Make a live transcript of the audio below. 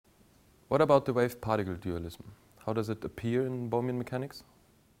What about the wave-particle dualism? How does it appear in Bohmian mechanics?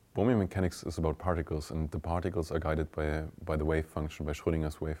 Bohmian mechanics is about particles, and the particles are guided by the wave function, by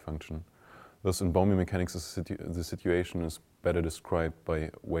Schrödinger's wave function. Thus, in Bohmian mechanics, the situation is better described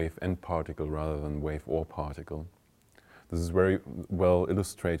by wave and particle rather than wave or particle. This is very well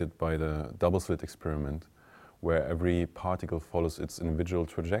illustrated by the double-slit experiment, where every particle follows its individual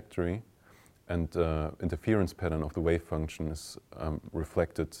trajectory, and the interference pattern of the wave function is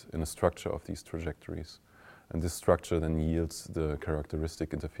reflected in the structure of these trajectories. And this structure then yields the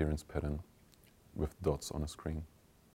characteristic interference pattern with dots on a screen.